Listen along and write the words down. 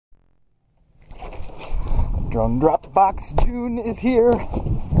Drone Drop Box June is here.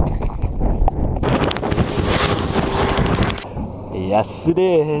 Yes, it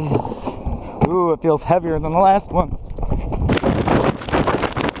is. Ooh, it feels heavier than the last one.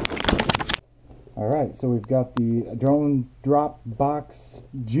 Alright, so we've got the Drone Drop Box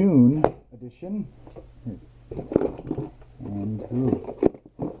June edition. And ooh,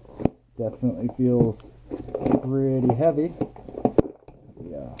 definitely feels pretty heavy.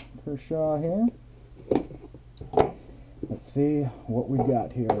 The Kershaw here. Let's see what we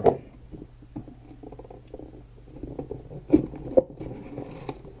got here.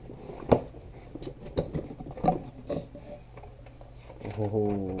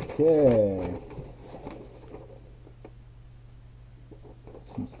 Okay.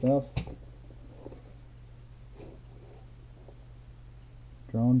 Some stuff.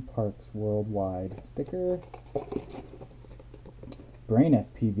 Drone Parks Worldwide sticker. Brain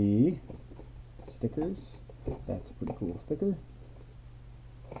FPV stickers. That's a pretty cool sticker.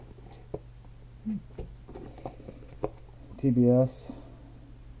 TBS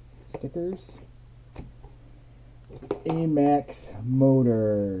stickers. AMAX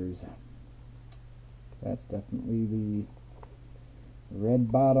motors. That's definitely the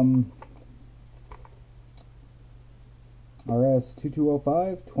red bottom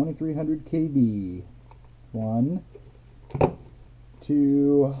RS2205 2300 kV. 1,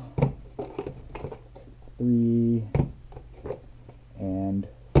 2, 3, and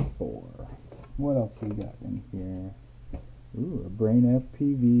 4. What else we got in here? Ooh, a Brain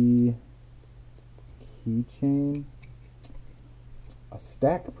FPV keychain. A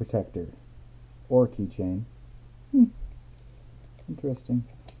stack protector or keychain. Interesting.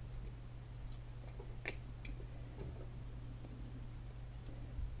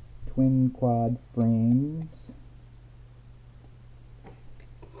 Twin quad frames.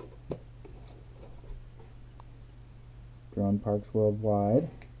 Drone Parks Worldwide.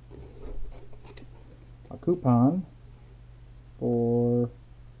 A coupon for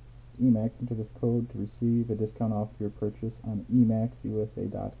Emax. Enter this code to receive a discount off your purchase on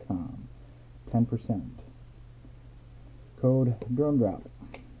emaxusa.com. 10%. Code Drone Drop.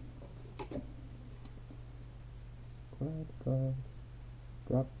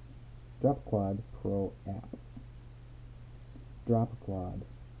 Drop Quad Pro app. Drop Quad.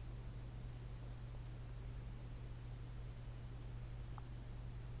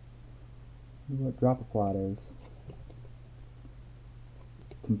 What Drop Quad is?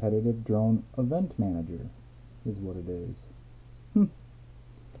 Competitive Drone Event Manager is what it is.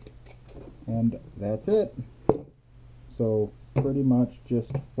 And that's it. So pretty much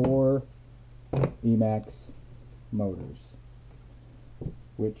just 4 Emax motors,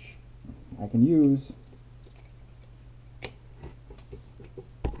 which I can use.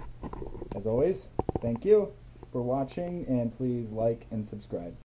 As always, thank you for watching, and please like and subscribe.